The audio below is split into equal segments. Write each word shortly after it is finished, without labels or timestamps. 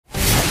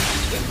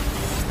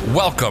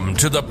Welcome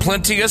to the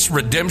Plenteous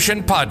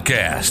Redemption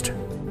Podcast,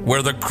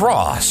 where the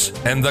cross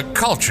and the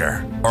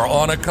culture are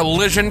on a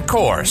collision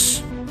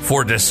course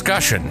for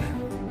discussion.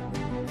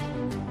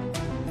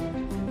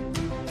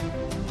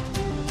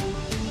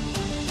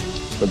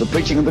 For the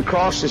preaching of the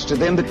cross is to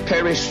them that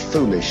perish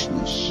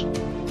foolishness,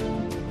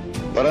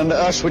 but unto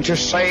us which are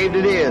saved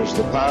it is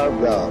the power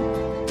of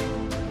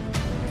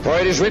God. For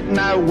it is written,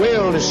 I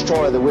will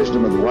destroy the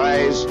wisdom of the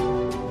wise,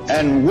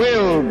 and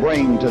will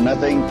bring to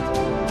nothing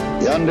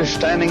the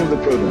understanding of the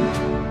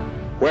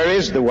prudent. Where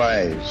is the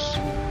wise?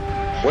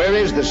 Where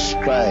is the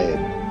scribe?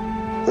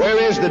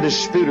 Where is the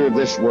disputer of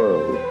this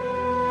world?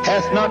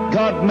 Hath not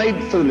God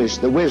made foolish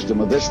the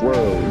wisdom of this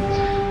world?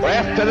 For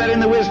after that in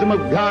the wisdom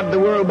of God, the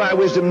world by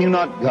wisdom knew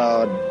not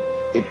God.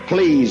 It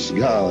pleased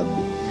God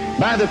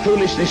by the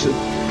foolishness of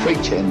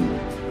preaching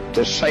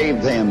to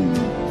save them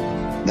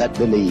that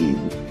believe.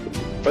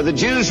 For the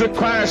Jews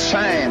require a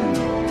sign,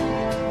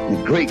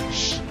 the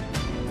Greeks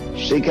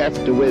seek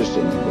after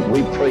wisdom, but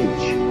we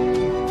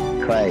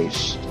preach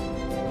Christ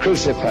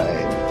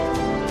crucified.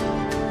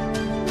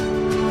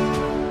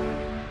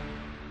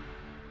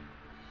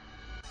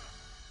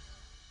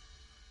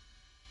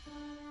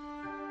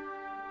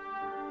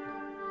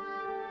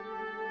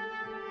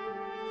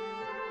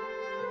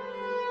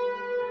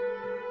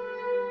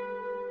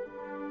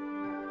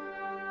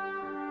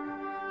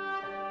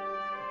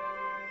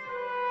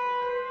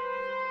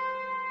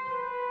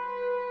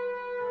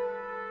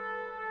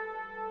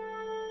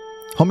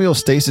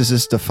 Homeostasis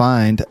is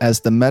defined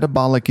as the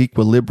metabolic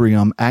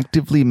equilibrium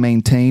actively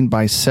maintained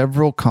by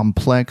several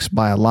complex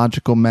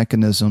biological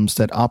mechanisms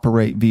that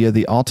operate via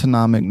the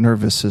autonomic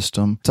nervous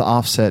system to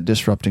offset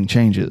disrupting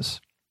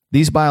changes.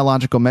 These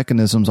biological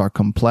mechanisms are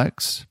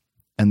complex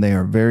and they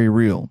are very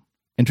real.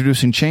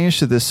 Introducing change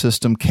to this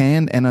system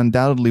can and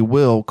undoubtedly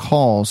will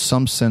cause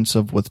some sense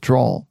of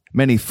withdrawal.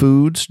 Many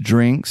foods,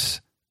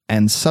 drinks,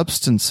 and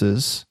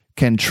substances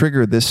can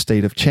trigger this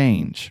state of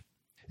change.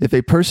 If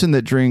a person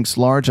that drinks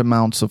large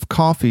amounts of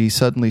coffee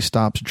suddenly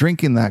stops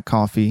drinking that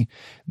coffee,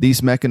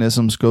 these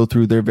mechanisms go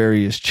through their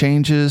various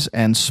changes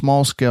and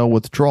small-scale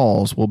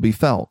withdrawals will be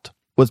felt.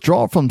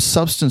 Withdrawal from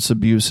substance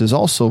abuse is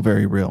also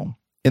very real,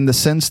 in the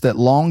sense that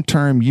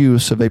long-term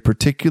use of a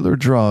particular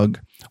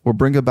drug will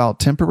bring about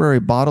temporary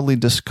bodily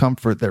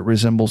discomfort that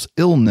resembles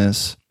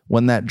illness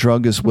when that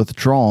drug is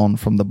withdrawn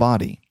from the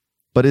body.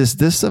 But is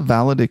this a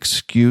valid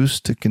excuse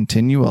to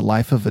continue a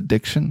life of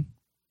addiction?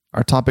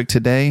 Our topic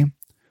today: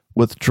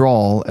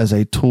 withdrawal as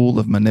a tool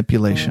of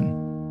manipulation.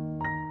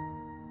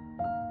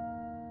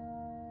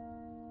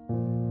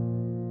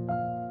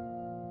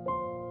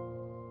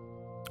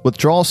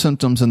 Withdrawal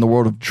symptoms in the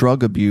world of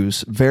drug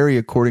abuse vary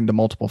according to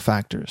multiple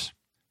factors.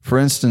 For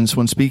instance,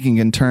 when speaking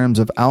in terms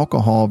of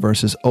alcohol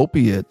versus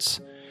opiates,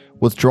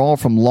 withdrawal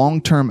from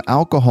long-term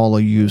alcohol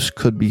use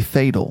could be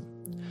fatal,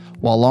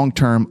 while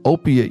long-term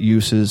opiate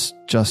use is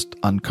just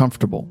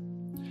uncomfortable.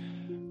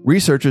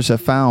 Researchers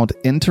have found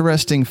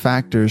interesting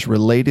factors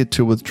related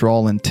to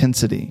withdrawal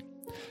intensity,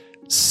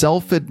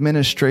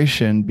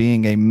 self-administration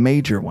being a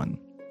major one.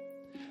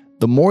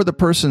 The more the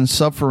person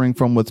suffering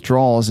from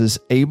withdrawals is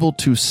able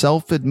to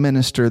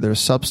self-administer their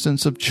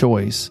substance of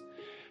choice,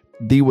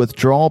 the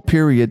withdrawal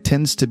period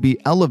tends to be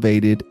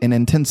elevated in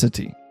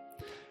intensity.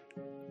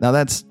 Now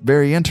that's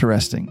very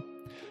interesting.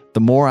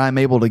 The more I'm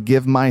able to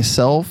give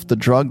myself the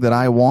drug that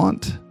I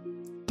want,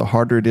 the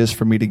harder it is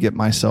for me to get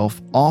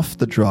myself off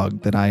the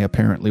drug that I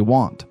apparently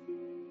want.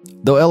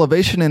 Though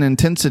elevation in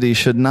intensity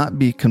should not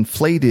be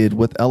conflated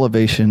with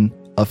elevation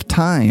of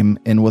time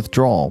in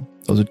withdrawal.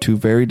 Those are two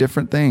very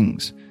different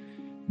things.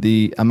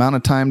 The amount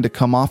of time to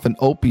come off an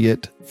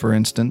opiate, for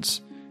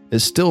instance,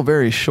 is still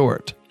very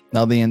short.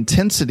 Now, the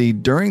intensity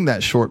during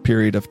that short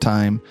period of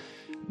time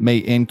may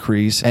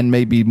increase and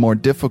may be more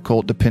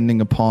difficult depending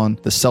upon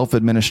the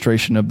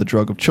self-administration of the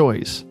drug of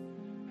choice.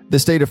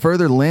 This data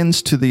further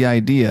lends to the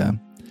idea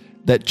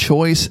that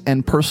choice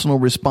and personal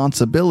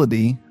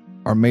responsibility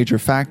are major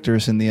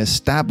factors in the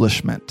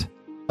establishment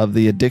of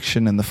the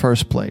addiction in the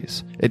first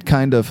place. It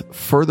kind of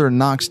further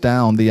knocks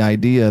down the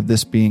idea of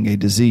this being a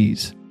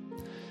disease.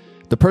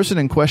 The person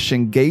in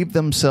question gave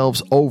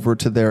themselves over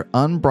to their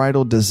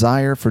unbridled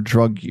desire for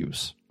drug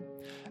use.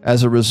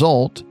 As a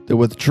result, the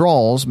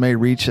withdrawals may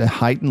reach a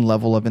heightened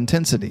level of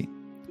intensity.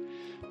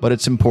 But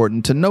it's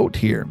important to note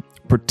here,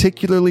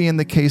 particularly in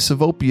the case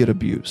of opiate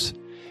abuse,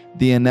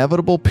 the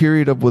inevitable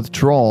period of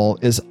withdrawal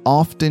is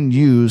often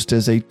used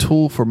as a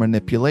tool for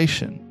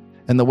manipulation,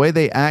 and the way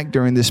they act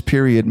during this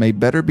period may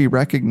better be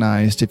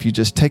recognized if you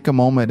just take a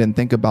moment and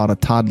think about a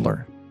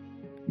toddler.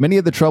 Many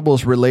of the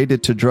troubles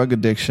related to drug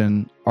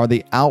addiction are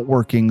the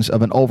outworkings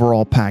of an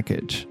overall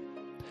package,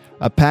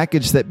 a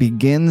package that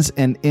begins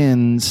and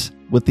ends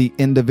with the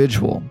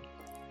individual.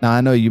 Now, I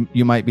know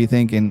you might be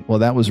thinking, well,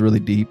 that was really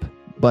deep,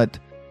 but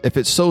if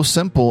it's so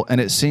simple and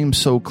it seems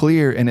so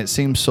clear and it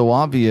seems so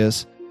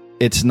obvious,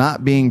 it's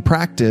not being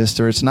practiced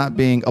or it's not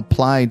being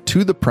applied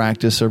to the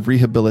practice of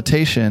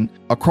rehabilitation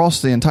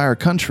across the entire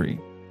country.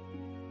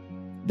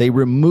 They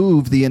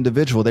remove the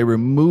individual. They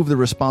remove the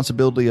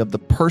responsibility of the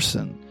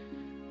person.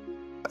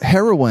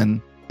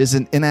 Heroin is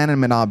an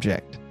inanimate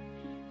object.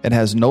 It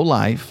has no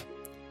life.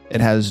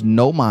 It has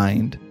no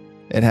mind.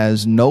 It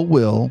has no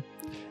will.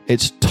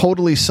 It's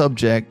totally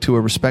subject to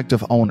a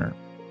respective owner.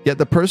 Yet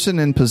the person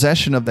in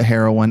possession of the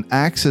heroin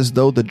acts as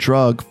though the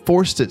drug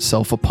forced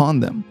itself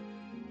upon them.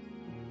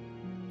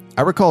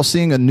 I recall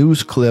seeing a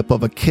news clip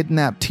of a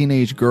kidnapped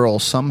teenage girl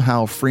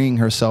somehow freeing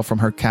herself from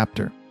her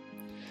captor.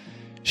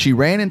 She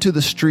ran into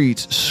the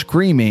streets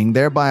screaming,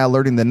 thereby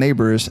alerting the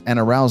neighbors and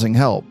arousing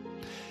help.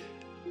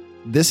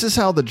 This is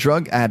how the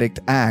drug addict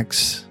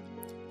acts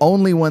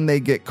only when they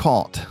get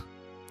caught,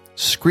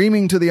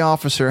 screaming to the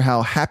officer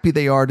how happy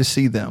they are to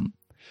see them.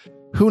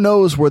 Who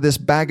knows where this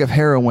bag of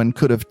heroin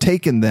could have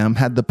taken them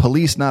had the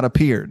police not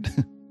appeared.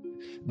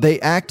 They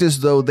act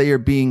as though they are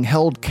being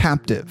held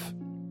captive.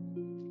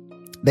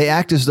 They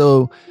act as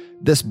though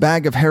this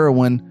bag of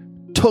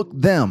heroin took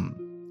them.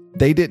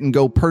 They didn't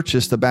go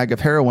purchase the bag of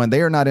heroin.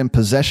 They are not in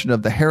possession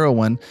of the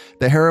heroin.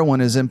 The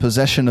heroin is in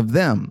possession of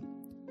them.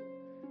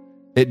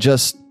 It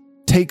just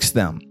takes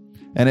them,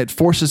 and it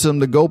forces them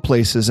to go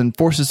places and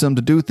forces them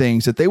to do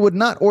things that they would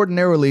not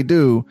ordinarily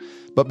do,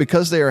 but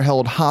because they are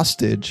held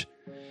hostage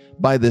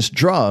by this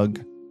drug,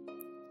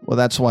 well,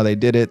 that's why they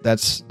did it.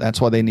 That's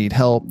why they need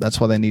help. That's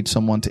why they need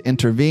someone to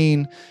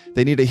intervene.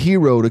 They need a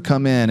hero to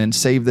come in and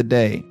save the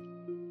day.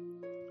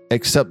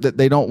 Except that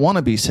they don't want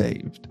to be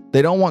saved.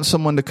 They don't want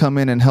someone to come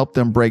in and help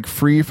them break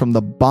free from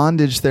the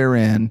bondage they're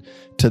in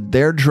to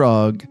their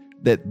drug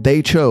that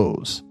they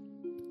chose.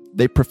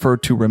 They prefer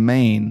to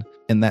remain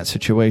in that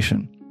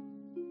situation.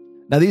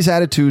 Now, these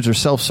attitudes are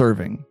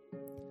self-serving,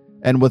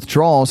 and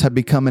withdrawals have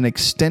become an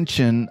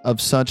extension of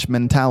such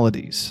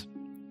mentalities.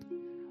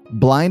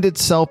 Blinded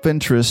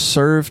self-interest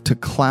serve to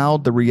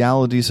cloud the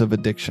realities of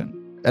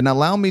addiction. And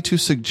allow me to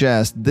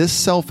suggest this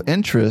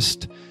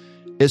self-interest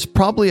is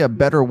probably a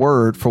better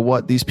word for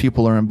what these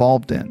people are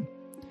involved in.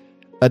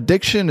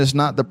 Addiction is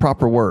not the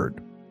proper word.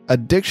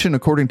 Addiction,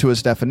 according to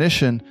its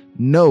definition,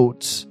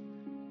 notes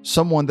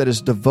someone that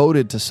is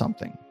devoted to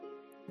something.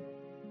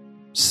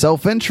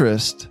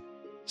 Self-interest,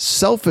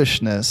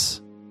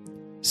 selfishness,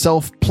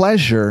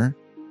 self-pleasure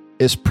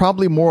is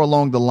probably more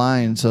along the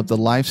lines of the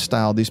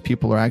lifestyle these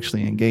people are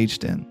actually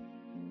engaged in.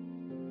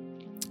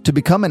 To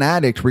become an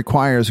addict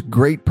requires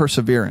great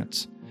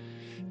perseverance.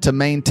 To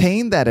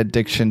maintain that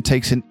addiction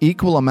takes an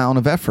equal amount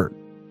of effort.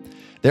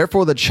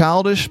 Therefore, the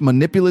childish,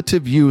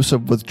 manipulative use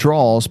of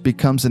withdrawals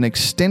becomes an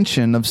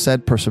extension of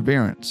said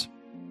perseverance.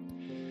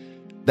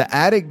 The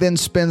addict then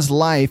spends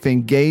life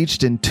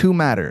engaged in two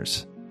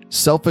matters: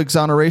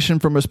 self-exoneration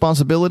from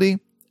responsibility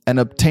and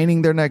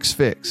obtaining their next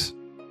fix.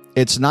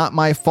 It's not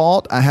my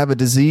fault I have a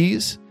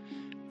disease.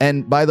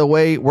 And by the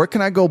way, where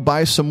can I go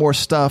buy some more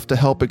stuff to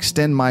help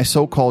extend my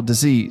so-called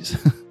disease?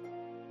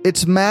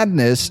 It's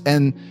madness,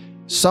 and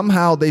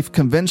somehow they've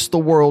convinced the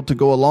world to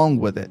go along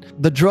with it.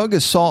 The drug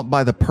is sought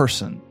by the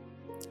person.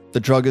 The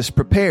drug is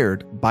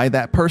prepared by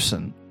that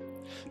person.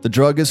 The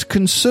drug is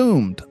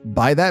consumed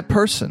by that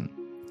person.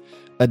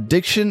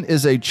 Addiction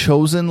is a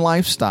chosen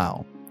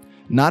lifestyle,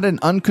 not an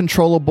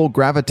uncontrollable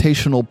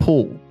gravitational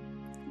pull.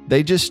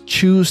 They just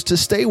choose to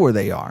stay where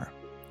they are.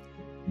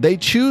 They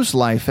choose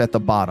life at the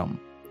bottom.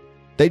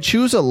 They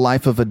choose a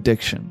life of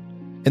addiction.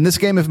 In this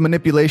game of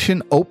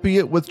manipulation,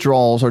 opiate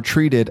withdrawals are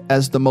treated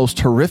as the most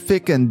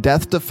horrific and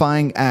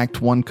death-defying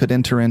act one could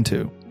enter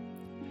into.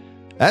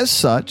 As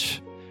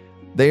such,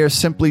 they are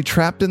simply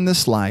trapped in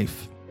this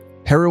life.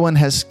 Heroin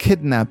has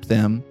kidnapped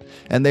them,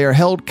 and they are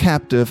held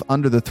captive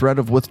under the threat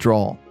of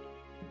withdrawal.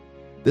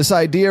 This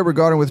idea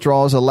regarding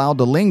withdrawal is allowed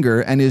to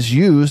linger and is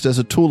used as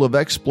a tool of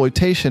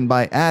exploitation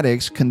by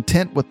addicts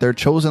content with their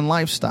chosen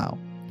lifestyle.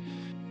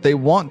 They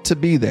want to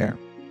be there.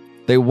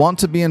 They want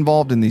to be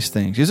involved in these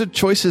things. These are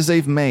choices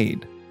they've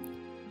made.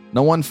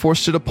 No one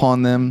forced it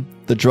upon them.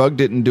 The drug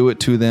didn't do it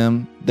to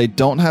them. They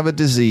don't have a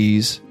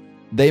disease.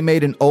 They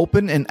made an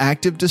open and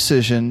active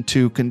decision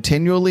to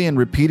continually and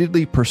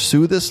repeatedly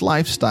pursue this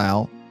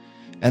lifestyle,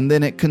 and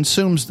then it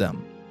consumes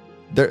them.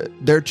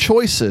 Their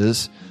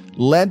choices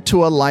led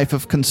to a life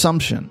of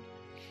consumption.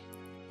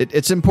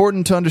 It's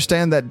important to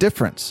understand that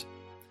difference.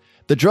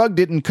 The drug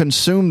didn't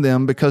consume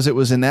them because it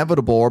was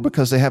inevitable or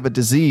because they have a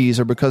disease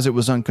or because it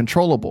was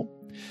uncontrollable.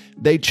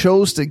 They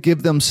chose to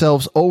give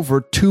themselves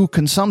over to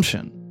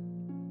consumption.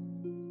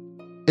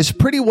 It's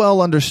pretty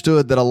well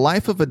understood that a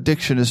life of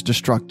addiction is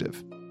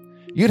destructive.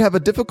 You'd have a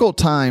difficult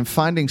time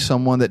finding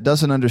someone that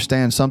doesn't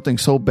understand something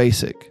so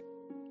basic.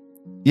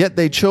 Yet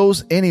they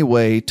chose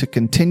anyway to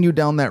continue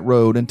down that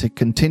road and to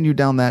continue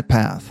down that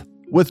path.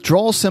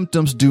 Withdrawal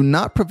symptoms do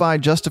not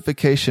provide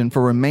justification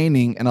for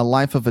remaining in a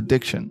life of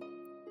addiction.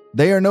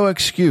 They are no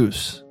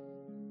excuse.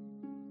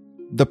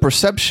 The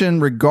perception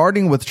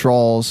regarding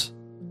withdrawals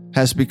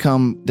has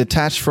become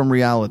detached from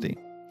reality.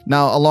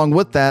 Now, along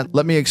with that,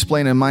 let me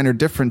explain a minor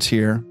difference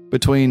here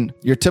between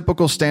your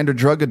typical standard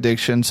drug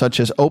addiction, such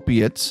as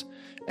opiates,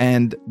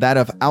 and that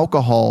of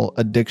alcohol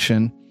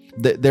addiction.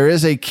 There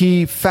is a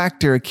key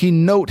factor, a key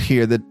note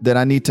here that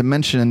I need to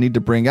mention and need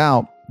to bring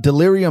out.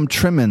 Delirium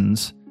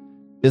tremens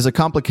is a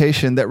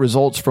complication that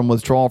results from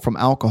withdrawal from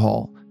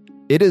alcohol.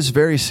 It is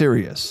very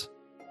serious.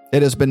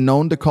 It has been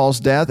known to cause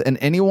death, and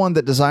anyone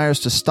that desires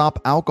to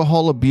stop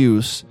alcohol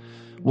abuse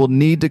will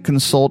need to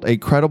consult a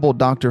credible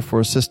doctor for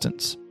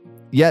assistance.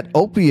 Yet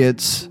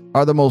opiates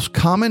are the most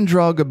common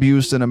drug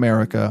abused in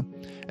America,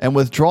 and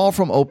withdrawal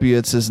from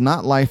opiates is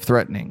not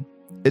life-threatening.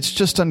 It's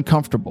just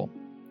uncomfortable.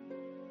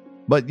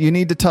 But you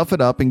need to tough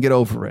it up and get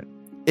over it.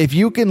 If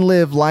you can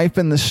live life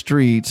in the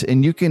streets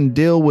and you can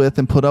deal with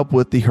and put up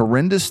with the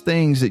horrendous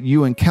things that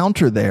you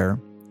encounter there,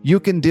 you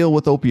can deal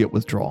with opiate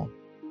withdrawal.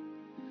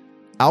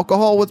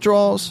 Alcohol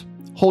withdrawals,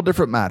 whole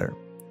different matter.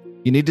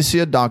 You need to see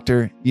a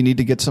doctor. You need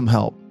to get some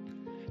help.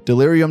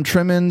 Delirium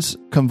tremens,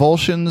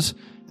 convulsions,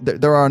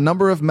 there are a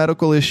number of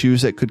medical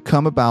issues that could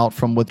come about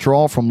from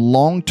withdrawal from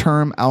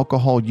long-term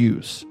alcohol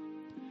use.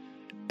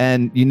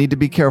 And you need to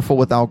be careful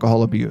with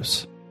alcohol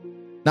abuse.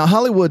 Now,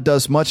 Hollywood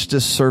does much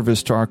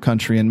disservice to our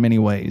country in many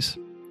ways,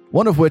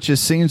 one of which is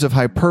scenes of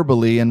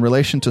hyperbole in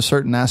relation to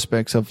certain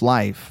aspects of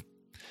life.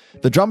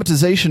 The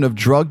dramatization of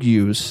drug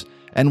use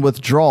and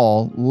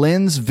withdrawal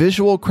lends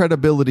visual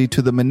credibility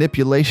to the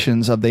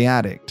manipulations of the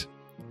addict.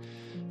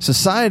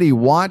 Society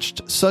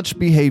watched such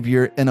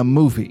behavior in a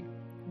movie.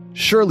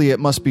 Surely it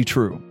must be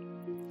true.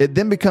 It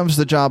then becomes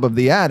the job of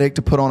the addict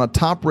to put on a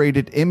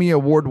top-rated Emmy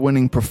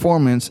Award-winning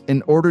performance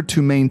in order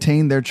to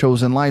maintain their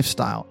chosen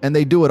lifestyle. And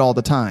they do it all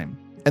the time.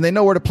 And they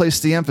know where to place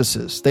the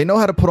emphasis. They know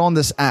how to put on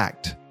this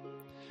act.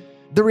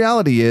 The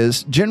reality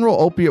is,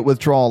 general opiate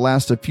withdrawal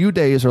lasts a few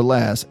days or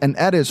less, and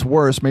at its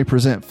worst may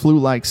present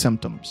flu-like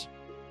symptoms.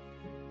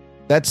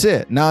 That's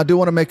it. Now, I do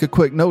want to make a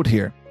quick note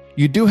here.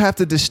 You do have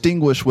to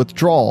distinguish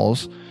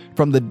withdrawals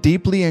from the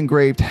deeply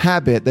engraved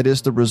habit that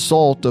is the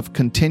result of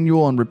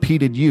continual and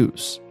repeated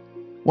use.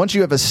 Once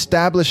you have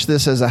established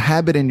this as a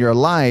habit in your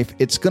life,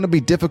 it's going to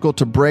be difficult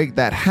to break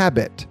that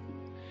habit.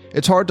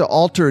 It's hard to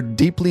alter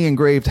deeply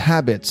engraved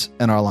habits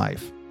in our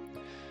life.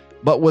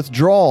 But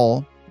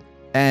withdrawal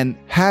and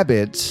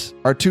habits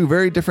are two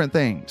very different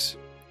things.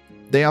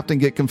 They often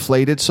get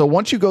conflated. So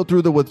once you go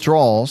through the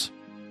withdrawals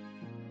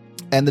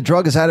and the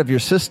drug is out of your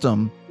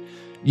system,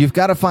 you've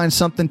got to find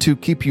something to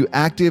keep you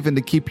active and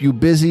to keep you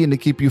busy and to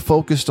keep you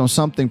focused on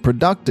something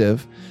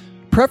productive,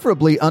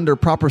 preferably under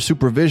proper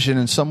supervision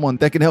and someone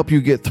that can help you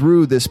get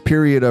through this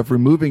period of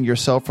removing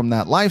yourself from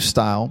that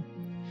lifestyle.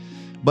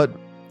 But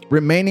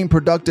remaining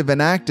productive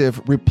and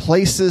active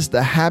replaces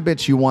the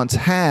habits you once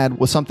had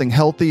with something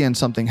healthy and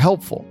something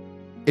helpful.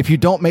 If you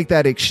don't make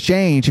that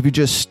exchange, if you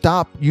just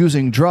stop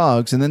using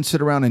drugs and then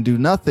sit around and do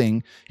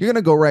nothing, you're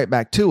going to go right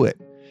back to it.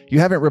 You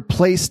haven't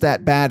replaced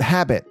that bad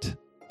habit.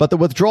 But the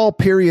withdrawal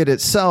period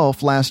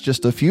itself lasts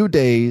just a few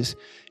days.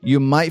 You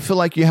might feel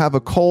like you have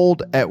a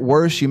cold. At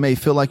worst, you may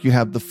feel like you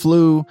have the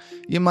flu.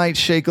 You might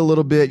shake a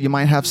little bit. You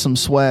might have some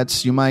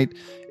sweats.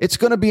 It's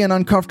going to be an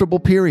uncomfortable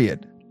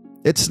period.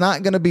 It's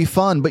not going to be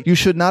fun, but you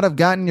should not have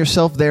gotten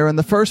yourself there in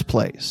the first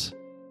place.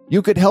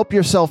 You could help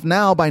yourself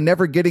now by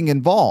never getting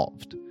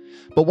involved.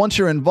 But once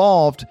you're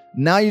involved,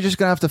 now you're just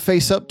going to have to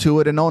face up to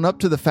it and own up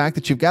to the fact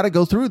that you've got to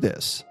go through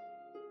this.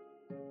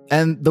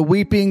 And the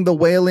weeping, the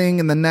wailing,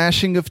 and the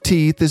gnashing of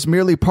teeth is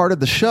merely part of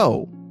the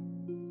show.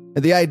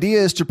 And the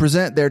idea is to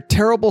present their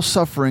terrible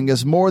suffering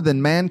as more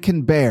than man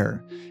can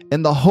bear,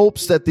 in the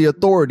hopes that the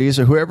authorities,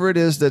 or whoever it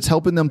is that's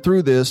helping them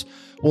through this,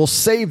 will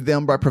save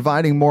them by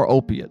providing more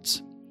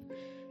opiates.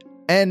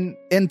 And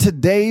in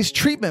today's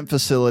treatment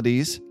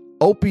facilities,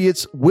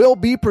 opiates will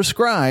be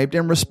prescribed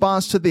in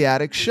response to the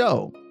addict's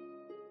show.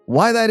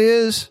 Why that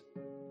is,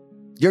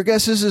 your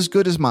guess is as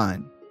good as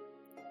mine.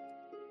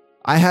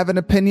 I have an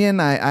opinion.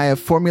 I have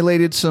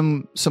formulated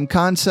some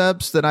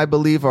concepts that I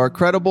believe are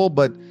credible,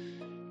 but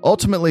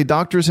ultimately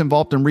doctors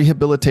involved in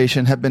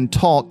rehabilitation have been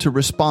taught to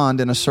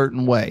respond in a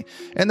certain way,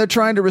 and they're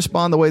trying to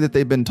respond the way that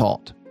they've been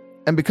taught.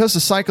 And because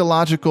the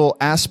psychological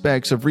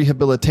aspects of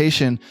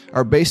rehabilitation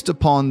are based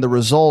upon the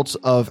results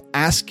of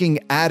asking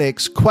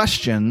addicts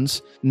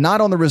questions, not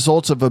on the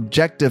results of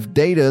objective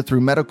data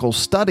through medical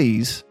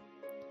studies,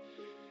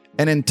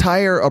 an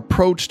entire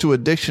approach to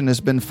addiction has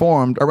been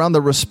formed around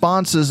the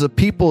responses of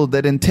people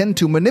that intend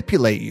to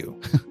manipulate you.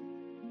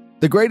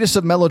 The greatest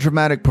of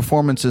melodramatic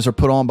performances are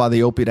put on by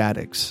the opiate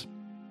addicts.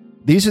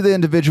 These are the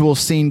individuals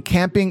seen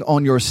camping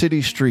on your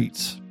city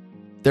streets.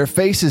 Their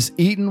face is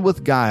eaten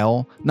with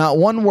guile. Not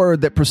one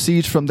word that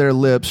proceeds from their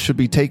lips should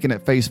be taken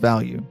at face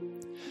value.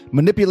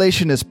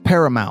 Manipulation is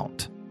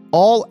paramount.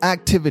 All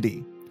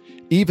activity,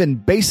 even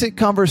basic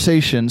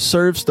conversation,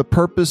 serves the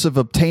purpose of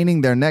obtaining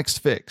their next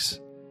fix.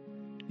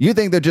 You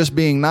think they're just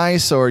being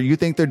nice, or you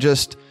think they're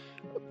just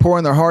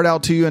pouring their heart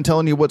out to you and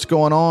telling you what's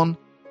going on?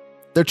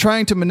 They're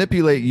trying to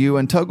manipulate you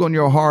and tug on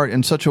your heart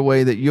in such a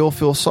way that you'll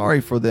feel sorry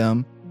for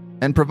them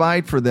and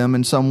provide for them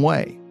in some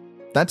way.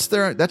 That's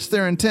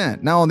their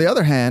intent. Now, on the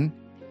other hand,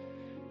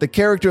 the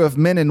character of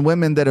men and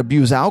women that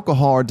abuse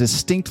alcohol are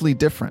distinctly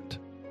different.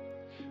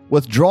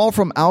 Withdrawal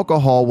from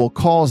alcohol will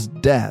cause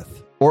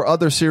death or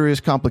other serious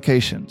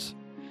complications,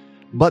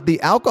 but the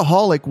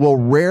alcoholic will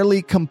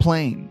rarely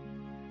complain.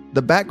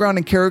 The background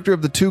and character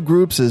of the two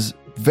groups is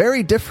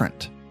very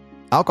different.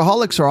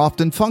 Alcoholics are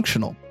often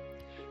functional.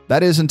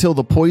 That is, until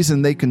the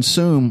poison they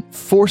consume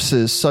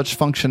forces such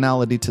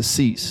functionality to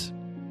cease.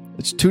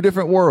 It's two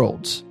different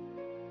worlds,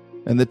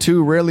 and the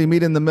two rarely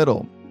meet in the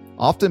middle.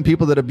 Often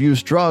people that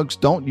abuse drugs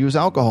don't use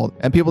alcohol,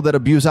 and people that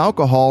abuse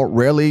alcohol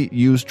rarely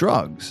use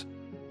drugs.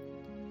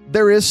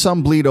 There is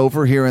some bleed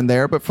over here and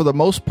there, but for the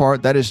most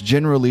part, that is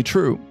generally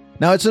true.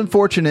 Now, it's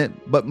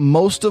unfortunate, but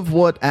most of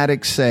what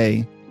addicts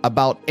say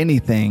about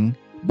anything,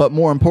 but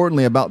more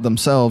importantly about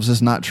themselves,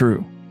 is not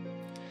true.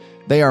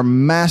 They are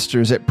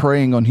masters at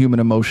preying on human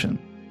emotion.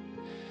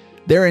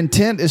 Their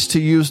intent is to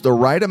use the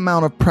right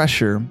amount of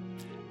pressure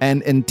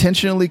and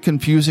intentionally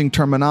confusing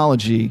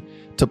terminology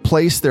to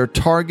place their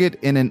target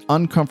in an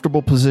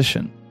uncomfortable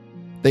position.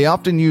 They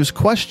often use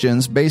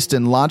questions based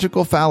in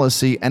logical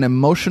fallacy and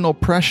emotional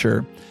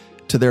pressure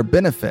to their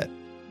benefit.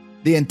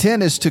 The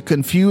intent is to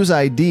confuse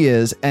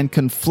ideas and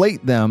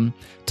conflate them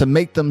to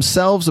make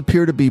themselves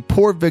appear to be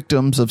poor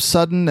victims of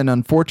sudden and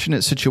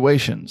unfortunate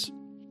situations.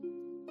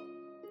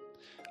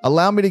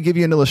 Allow me to give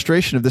you an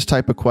illustration of this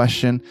type of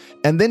question,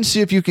 and then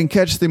see if you can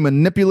catch the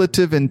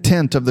manipulative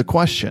intent of the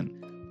question.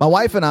 My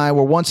wife and I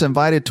were once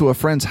invited to a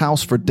friend's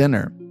house for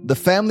dinner. The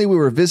family we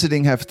were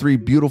visiting have 3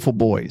 beautiful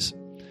boys,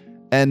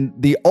 and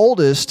the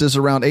oldest is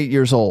around 8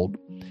 years old.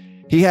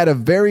 He had a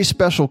very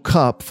special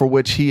cup for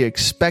which he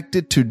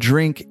expected to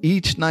drink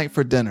each night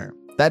for dinner.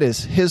 That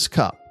is his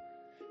cup.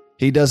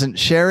 He doesn't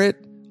share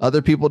it.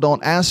 Other people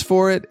don't ask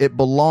for it. It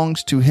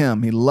belongs to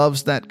him. He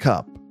loves that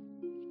cup.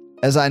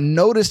 As I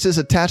noticed his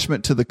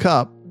attachment to the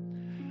cup,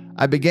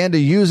 I began to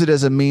use it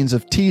as a means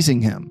of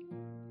teasing him.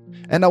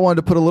 And I wanted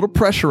to put a little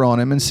pressure on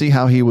him and see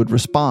how he would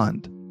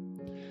respond.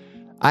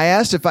 I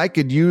asked if I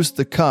could use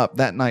the cup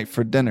that night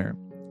for dinner.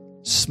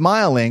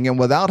 Smiling and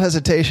without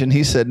hesitation,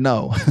 he said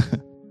no.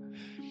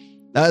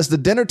 Now, as the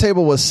dinner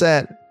table was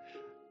set,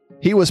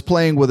 he was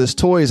playing with his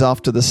toys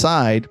off to the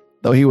side.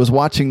 Though he was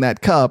watching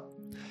that cup,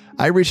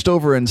 I reached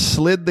over and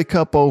slid the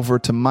cup over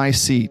to my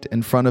seat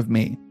in front of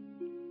me.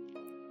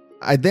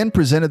 I then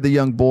presented the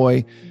young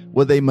boy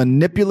with a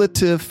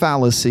manipulative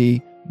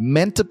fallacy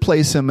meant to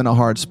place him in a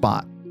hard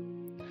spot.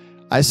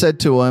 I said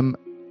to him,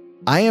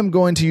 "I am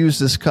going to use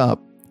this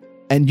cup,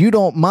 and you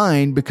don't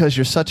mind because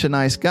you're such a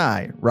nice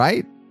guy,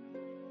 right?"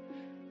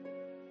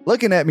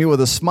 Looking at me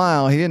with a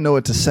smile, he didn't know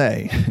what to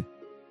say.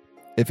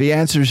 If he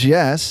answers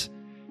yes,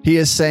 he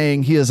is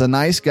saying he is a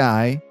nice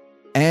guy,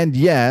 and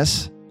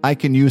yes, I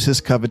can use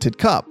his coveted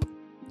cup.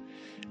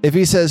 If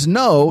he says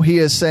no, he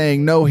is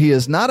saying no, he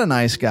is not a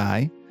nice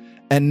guy,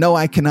 and no,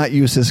 I cannot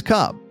use his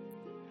cup.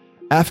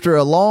 After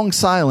a long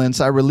silence,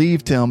 I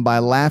relieved him by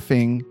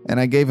laughing, and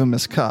I gave him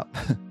his cup.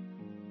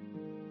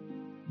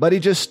 But he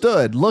just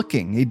stood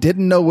looking. He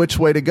didn't know which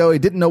way to go. He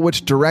didn't know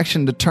which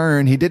direction to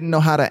turn. He didn't know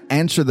how to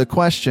answer the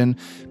question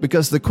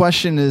because the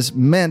question is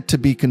meant to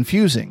be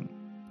confusing.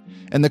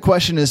 And the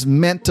question is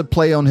meant to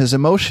play on his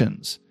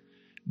emotions.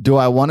 Do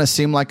I want to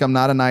seem like I'm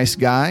not a nice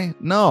guy?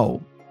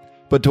 No.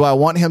 But do I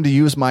want him to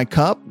use my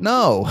cup?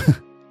 No.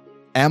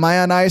 Am I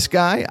a nice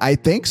guy? I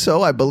think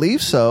so. I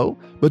believe so.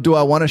 But do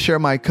I want to share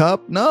my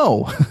cup?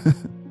 No.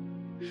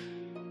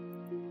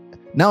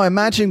 Now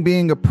imagine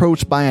being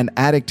approached by an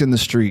addict in the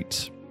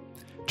streets.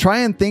 Try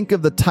and think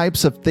of the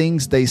types of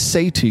things they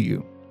say to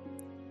you.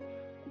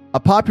 A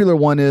popular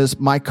one is,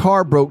 "My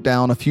car broke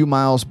down a few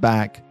miles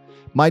back.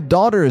 My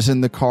daughter is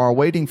in the car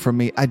waiting for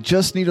me. I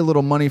just need a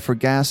little money for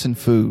gas and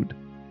food."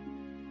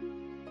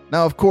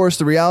 Now, of course,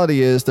 the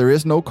reality is there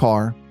is no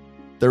car.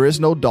 There is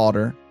no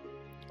daughter.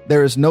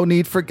 There is no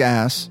need for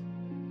gas.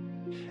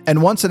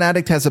 And once an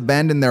addict has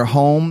abandoned their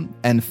home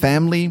and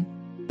family,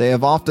 they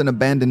have often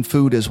abandoned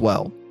food as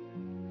well.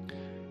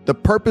 The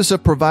purpose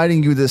of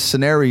providing you this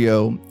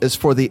scenario is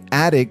for the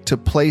addict to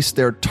place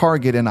their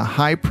target in a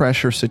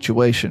high-pressure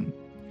situation.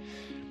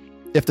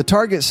 If the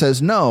target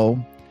says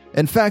no,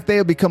 in fact, they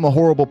have become a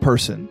horrible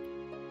person.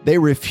 They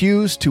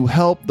refuse to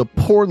help the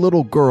poor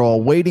little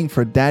girl waiting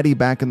for daddy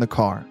back in the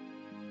car.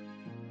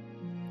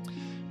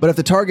 But if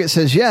the target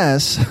says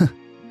yes,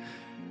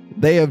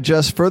 they have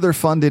just further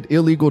funded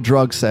illegal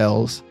drug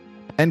sales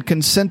and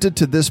consented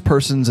to this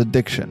person's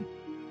addiction.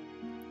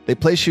 They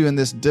place you in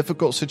this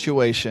difficult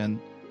situation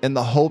in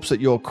the hopes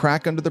that you'll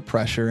crack under the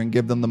pressure and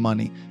give them the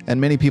money,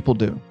 and many people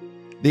do.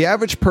 The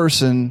average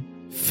person,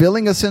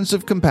 feeling a sense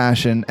of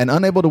compassion and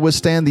unable to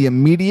withstand the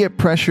immediate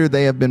pressure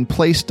they have been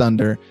placed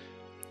under,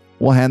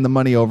 will hand the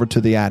money over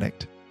to the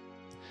addict.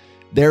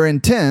 Their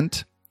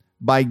intent,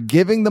 by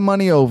giving the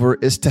money over,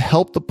 is to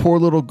help the poor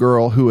little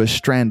girl who is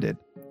stranded.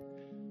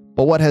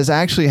 But what has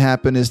actually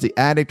happened is the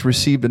addict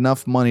received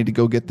enough money to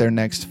go get their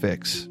next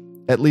fix,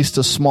 at least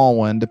a small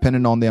one,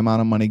 depending on the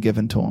amount of money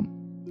given to them.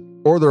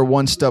 Or they're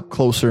one step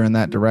closer in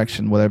that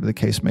direction, whatever the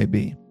case may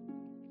be.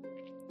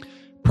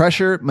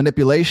 Pressure,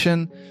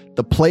 manipulation,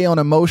 the play on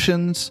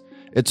emotions,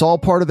 it's all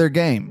part of their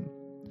game.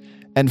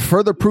 And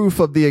further proof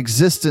of the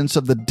existence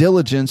of the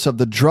diligence of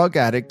the drug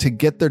addict to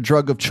get their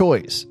drug of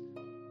choice.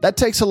 That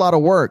takes a lot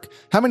of work.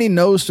 How many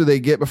no's do they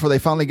get before they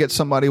finally get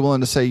somebody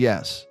willing to say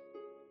yes?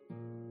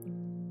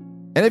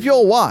 And if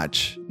you'll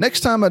watch,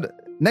 next time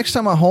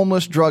a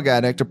homeless drug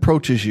addict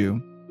approaches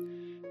you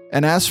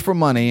and asks for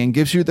money and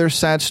gives you their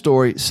sad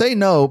story, say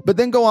no, but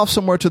then go off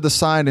somewhere to the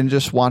side and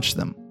just watch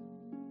them.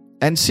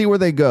 and see where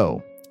they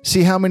go.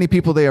 See how many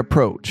people they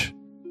approach.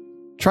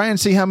 Try and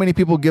see how many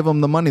people give them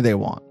the money they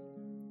want.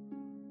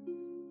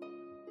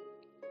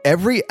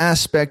 Every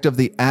aspect of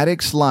the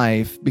addict's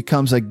life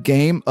becomes a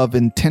game of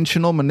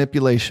intentional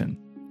manipulation.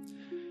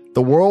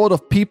 The world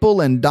of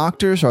people and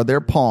doctors are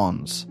their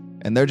pawns,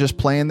 and they're just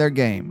playing their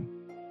game.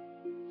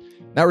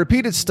 Now,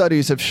 repeated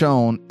studies have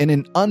shown in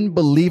an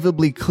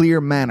unbelievably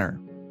clear manner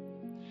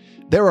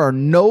there are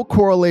no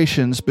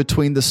correlations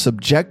between the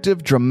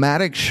subjective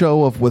dramatic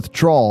show of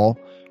withdrawal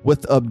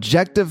with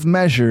objective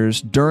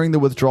measures during the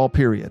withdrawal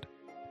period.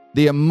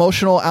 The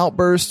emotional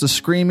outbursts, the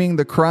screaming,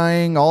 the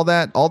crying, all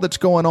that's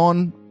going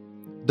on,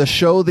 the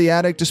show the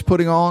addict is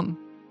putting on,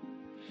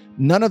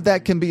 none of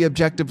that can be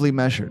objectively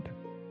measured.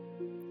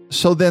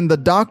 So then the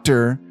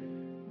doctor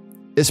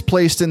is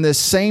placed in this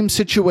same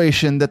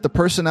situation that the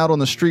person out on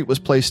the street was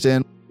placed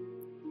in.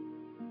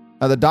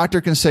 Now, the doctor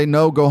can say,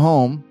 no, go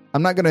home.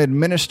 I'm not going to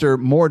administer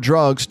more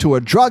drugs to a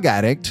drug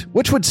addict,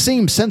 which would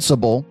seem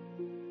sensible.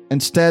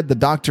 Instead, the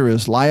doctor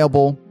is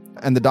liable,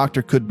 and the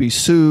doctor could be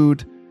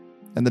sued,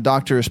 and the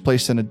doctor is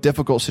placed in a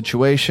difficult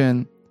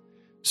situation.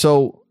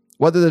 So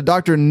whether the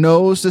doctor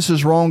knows this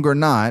is wrong or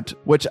not,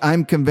 which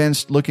I'm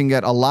convinced looking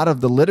at a lot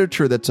of the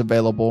literature that's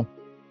available,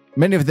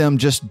 many of them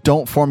just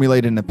don't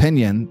formulate an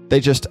opinion. They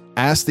just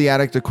ask the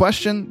addict a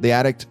question, the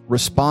addict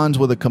responds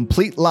with a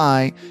complete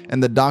lie,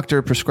 and the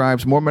doctor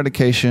prescribes more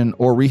medication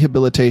or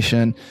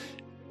rehabilitation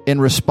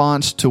in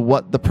response to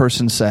what the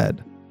person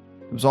said.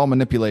 It was all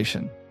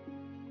manipulation.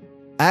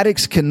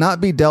 Addicts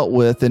cannot be dealt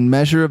with in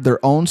measure of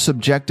their own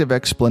subjective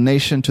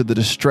explanation to the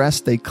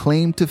distress they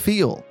claim to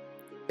feel.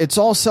 It's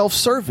all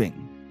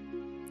self-serving.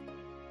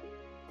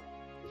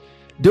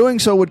 Doing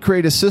so would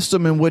create a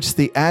system in which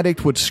the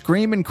addict would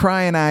scream and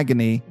cry in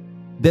agony,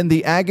 then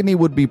the agony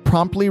would be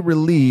promptly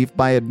relieved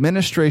by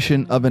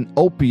administration of an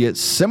opiate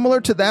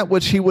similar to that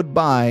which he would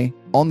buy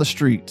on the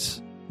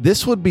streets.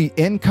 This would be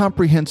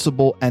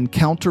incomprehensible and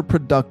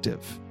counterproductive.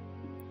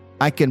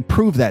 I can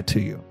prove that to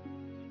you.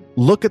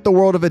 Look at the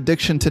world of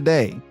addiction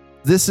today.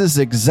 This is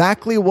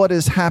exactly what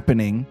is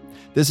happening.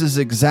 This is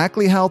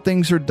exactly how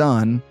things are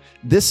done.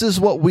 This is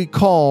what we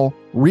call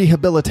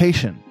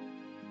rehabilitation.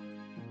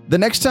 The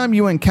next time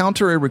you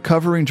encounter a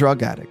recovering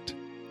drug addict,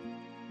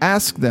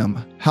 ask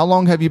them, how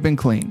long have you been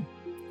clean?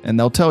 And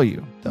they'll tell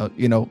you,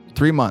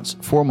 3 months,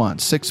 4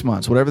 months, 6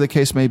 months, whatever the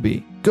case may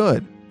be.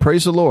 Good.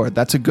 Praise the Lord.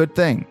 That's a good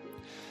thing.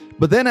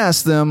 But then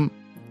ask them,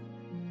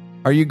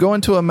 are you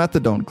going to a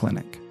methadone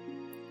clinic?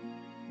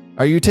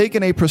 Are you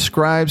taking a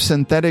prescribed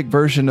synthetic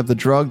version of the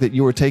drug that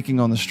you were taking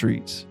on the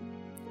streets?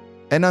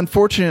 And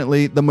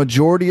unfortunately, the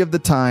majority of the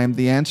time,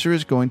 the answer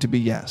is going to be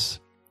yes,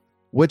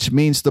 which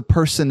means the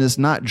person is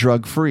not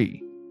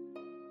drug-free.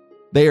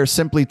 They are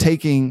simply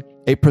taking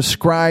a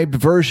prescribed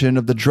version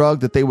of the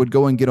drug that they would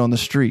go and get on the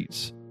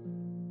streets.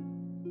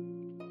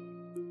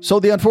 So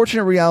the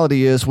unfortunate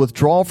reality is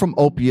withdrawal from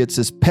opiates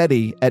is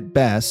petty at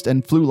best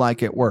and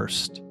flu-like at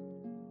worst.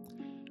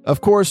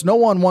 Of course, no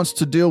one wants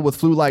to deal with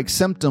flu-like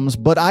symptoms,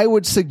 but I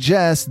would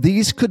suggest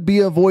these could be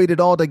avoided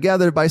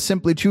altogether by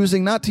simply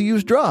choosing not to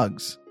use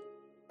drugs.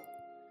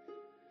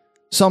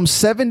 Some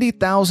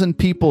 70,000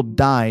 people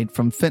died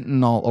from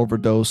fentanyl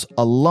overdose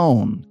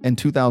alone in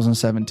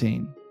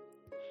 2017.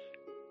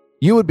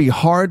 You would be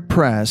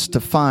hard-pressed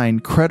to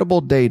find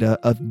credible data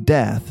of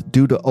death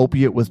due to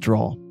opiate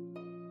withdrawal.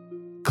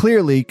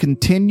 Clearly,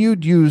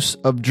 continued use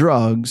of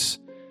drugs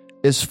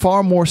is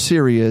far more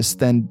serious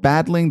than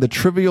battling the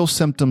trivial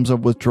symptoms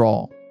of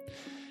withdrawal,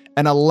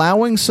 and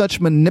allowing such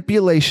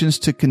manipulations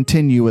to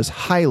continue is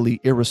highly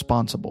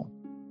irresponsible.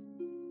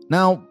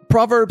 Now,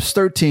 Proverbs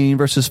 13,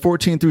 verses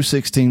 14 through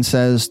 16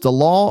 says, "The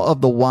law of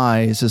the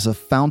wise is a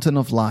fountain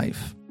of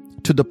life,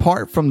 to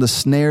depart from the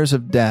snares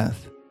of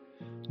death.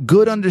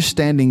 Good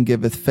understanding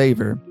giveth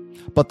favor,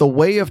 but the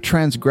way of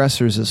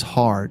transgressors is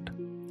hard.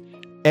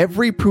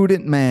 Every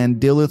prudent man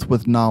dealeth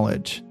with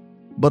knowledge,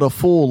 but a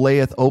fool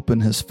layeth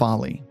open his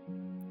folly."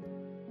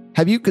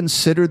 Have you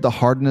considered the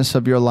hardness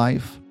of your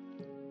life?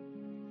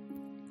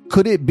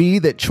 Could it be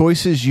that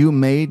choices you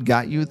made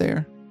got you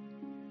there?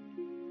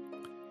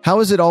 How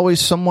is it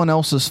always someone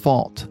else's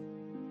fault?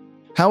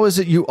 How is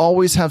it you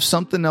always have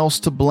something else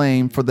to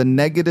blame for the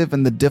negative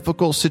and the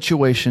difficult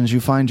situations you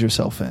find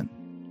yourself in?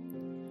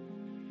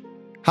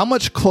 How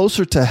much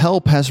closer to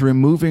help has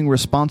removing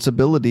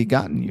responsibility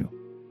gotten you?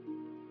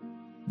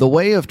 The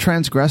way of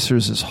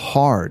transgressors is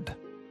hard.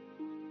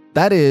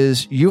 That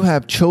is, you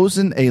have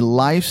chosen a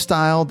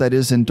lifestyle that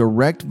is in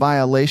direct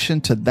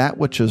violation to that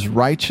which is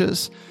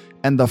righteous,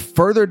 and the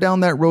further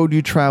down that road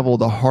you travel,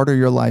 the harder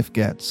your life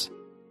gets.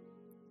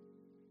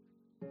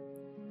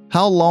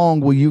 How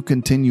long will you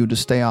continue to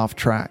stay off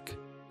track?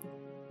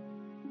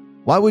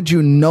 Why would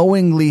you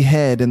knowingly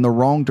head in the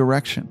wrong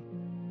direction?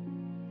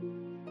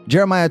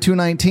 Jeremiah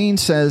 2:19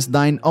 says,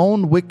 "Thine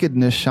own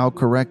wickedness shall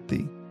correct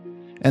thee,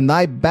 and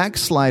thy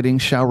backsliding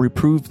shall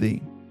reprove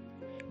thee.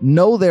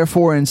 Know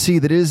therefore and see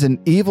that it is an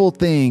evil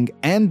thing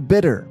and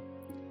bitter,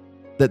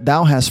 that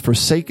thou hast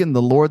forsaken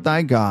the Lord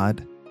thy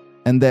God,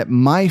 and that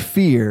my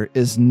fear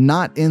is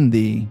not in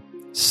thee,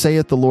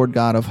 saith the Lord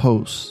God of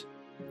hosts."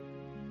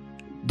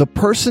 The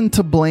person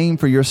to blame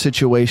for your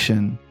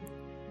situation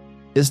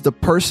is the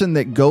person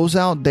that goes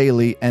out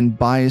daily and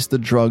buys the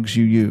drugs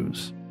you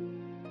use.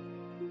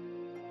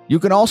 You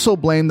can also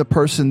blame the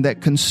person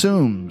that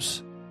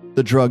consumes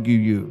the drug you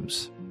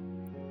use.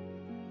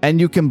 And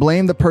you can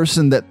blame the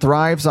person that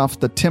thrives off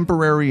the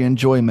temporary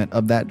enjoyment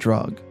of that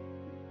drug.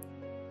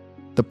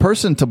 The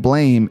person to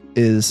blame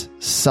is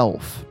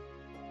self.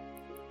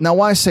 Now,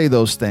 why say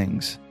those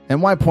things?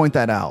 And why point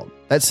that out?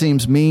 That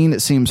seems mean.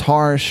 It seems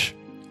harsh.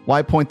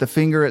 Why point the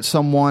finger at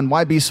someone?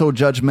 Why be so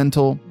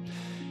judgmental?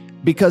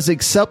 Because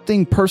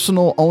accepting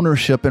personal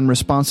ownership and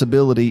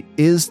responsibility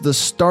is the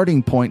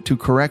starting point to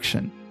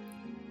correction.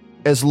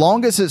 As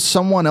long as it's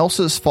someone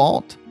else's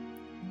fault,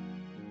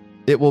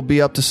 it will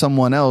be up to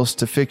someone else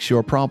to fix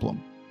your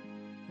problem.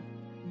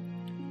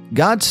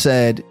 God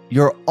said,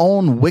 your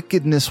own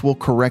wickedness will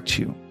correct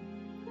you.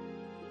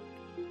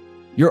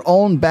 Your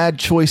own bad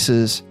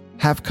choices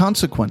have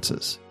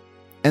consequences.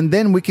 And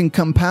then we can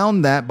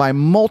compound that by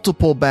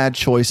multiple bad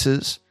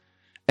choices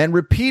and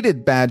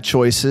repeated bad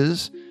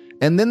choices,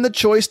 and then the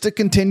choice to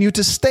continue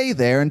to stay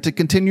there and to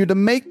continue to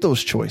make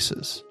those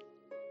choices.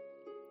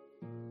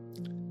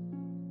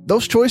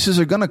 Those choices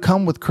are going to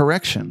come with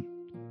correction.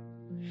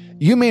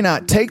 You may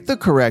not take the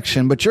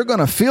correction, but you're going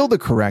to feel the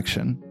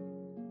correction.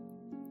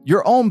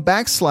 Your own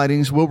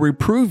backslidings will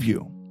reprove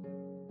you.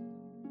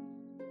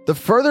 The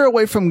further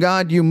away from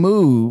God you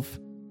move,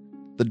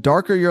 the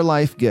darker your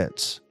life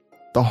gets,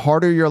 the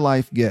harder your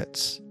life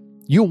gets.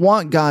 You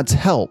want God's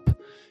help.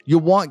 You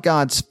want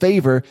God's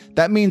favor.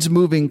 That means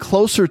moving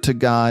closer to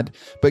God,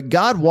 but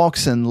God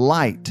walks in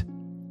light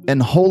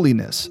and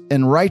holiness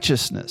and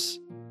righteousness.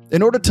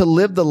 In order to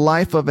live the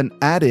life of an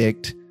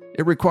addict,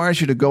 it requires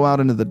you to go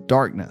out into the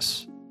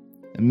darkness.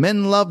 And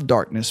men love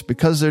darkness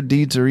because their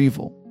deeds are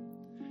evil.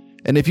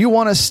 And if you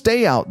want to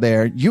stay out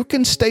there, you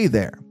can stay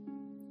there.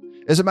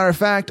 As a matter of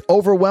fact,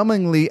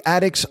 overwhelmingly,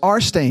 addicts are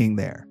staying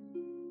there.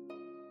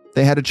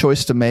 They had a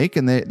choice to make,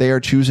 and they are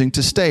choosing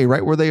to stay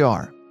right where they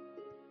are.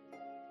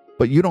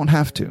 But you don't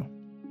have to.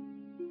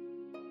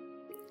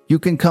 You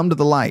can come to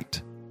the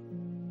light.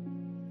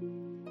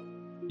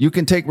 You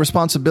can take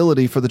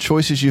responsibility for the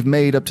choices you've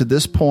made up to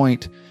this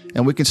point,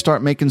 and we can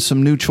start making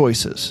some new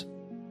choices.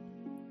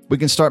 We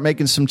can start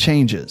making some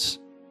changes.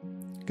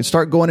 You can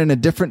start going in a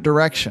different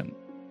direction.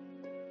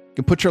 You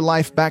can put your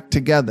life back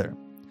together.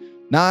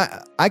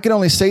 Now, I can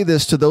only say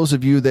this to those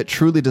of you that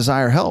truly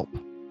desire help.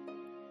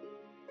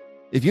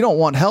 If you don't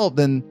want help,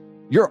 then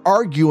you're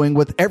arguing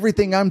with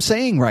everything I'm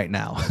saying right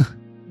now.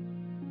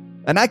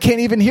 And I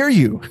can't even hear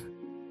you.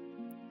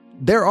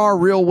 There are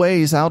real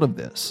ways out of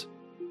this.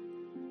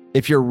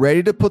 If you're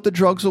ready to put the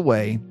drugs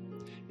away,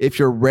 if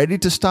you're ready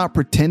to stop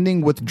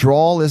pretending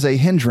withdrawal is a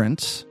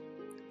hindrance,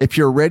 if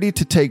you're ready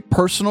to take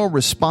personal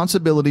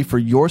responsibility for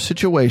your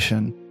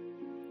situation,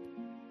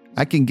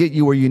 I can get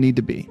you where you need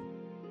to be.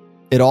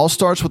 It all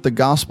starts with the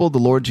gospel of the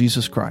Lord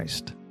Jesus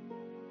Christ.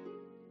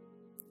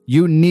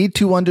 You need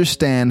to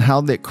understand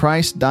how that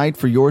Christ died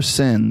for your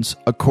sins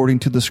according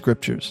to the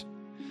scriptures,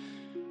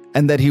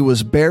 and that he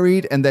was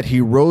buried and that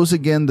he rose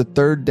again the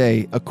third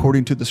day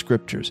according to the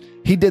scriptures.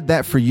 He did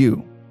that for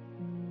you.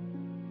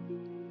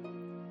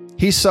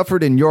 He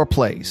suffered in your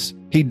place.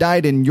 He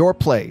died in your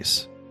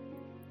place.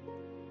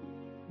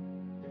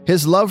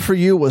 His love for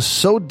you was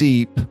so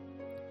deep,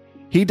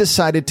 he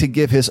decided to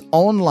give his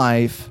own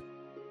life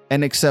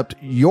and accept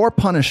your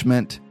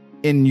punishment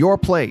in your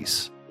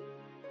place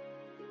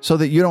so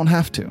that you don't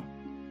have to.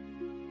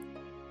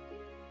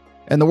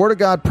 And the Word of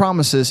God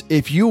promises,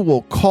 if you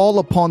will call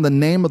upon the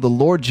name of the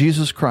Lord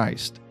Jesus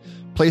Christ,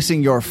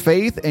 placing your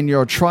faith and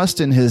your trust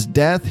in his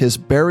death, his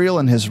burial,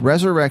 and his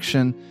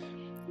resurrection,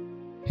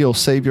 he'll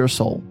save your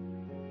soul.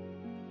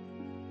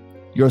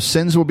 Your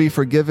sins will be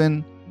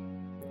forgiven.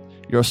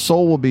 Your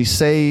soul will be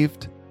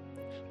saved.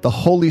 The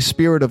Holy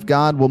Spirit of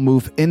God will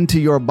move into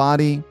your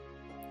body,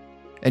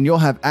 and you'll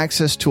have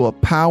access to a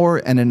power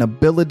and an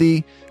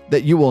ability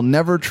that you will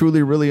never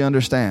truly really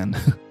understand.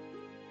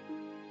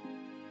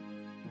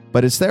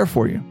 But it's there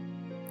for you.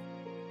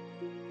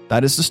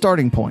 That is the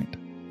starting point.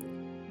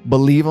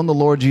 Believe on the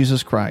Lord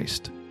Jesus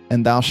Christ,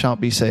 and thou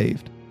shalt be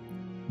saved.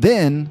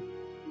 Then,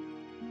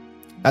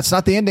 that's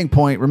not the ending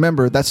point.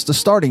 Remember, that's the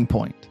starting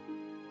point.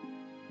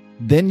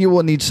 Then you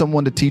will need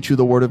someone to teach you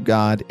the Word of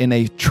God in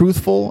a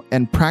truthful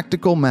and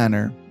practical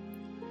manner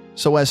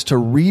so as to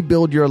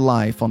rebuild your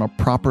life on a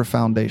proper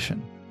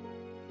foundation.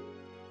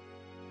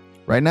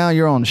 Right now,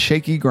 you're on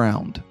shaky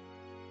ground.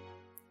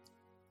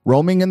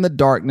 Roaming in the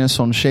darkness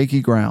on shaky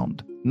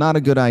ground, not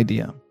a good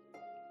idea.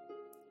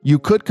 You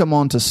could come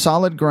onto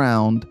solid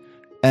ground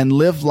and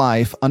live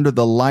life under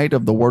the light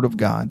of the Word of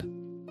God.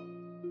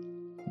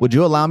 Would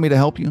you allow me to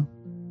help you?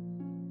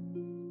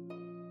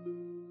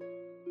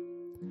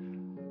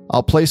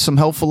 I'll place some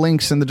helpful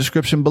links in the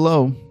description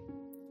below.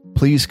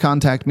 Please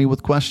contact me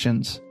with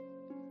questions.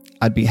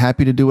 I'd be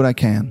happy to do what I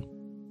can.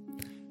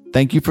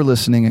 Thank you for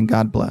listening, and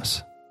God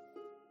bless.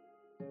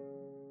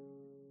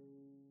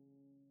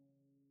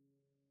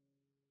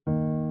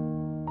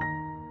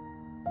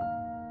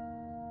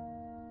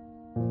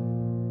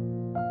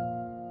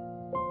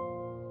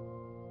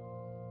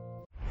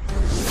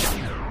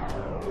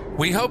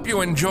 We hope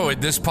you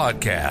enjoyed this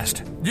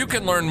podcast. You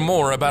can learn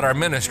more about our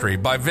ministry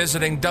by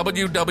visiting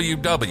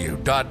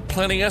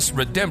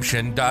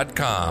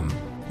www.plenteousredemption.com.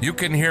 You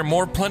can hear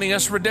more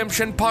Plenteous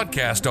Redemption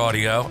podcast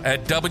audio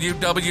at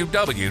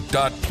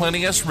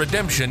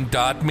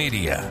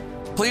www.plenteousredemption.media.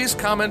 Please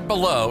comment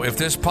below if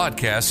this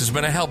podcast has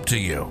been a help to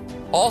you.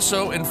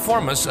 Also,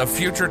 inform us of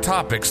future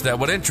topics that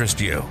would interest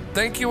you.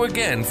 Thank you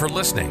again for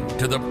listening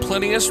to the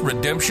Plenteous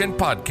Redemption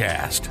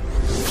Podcast.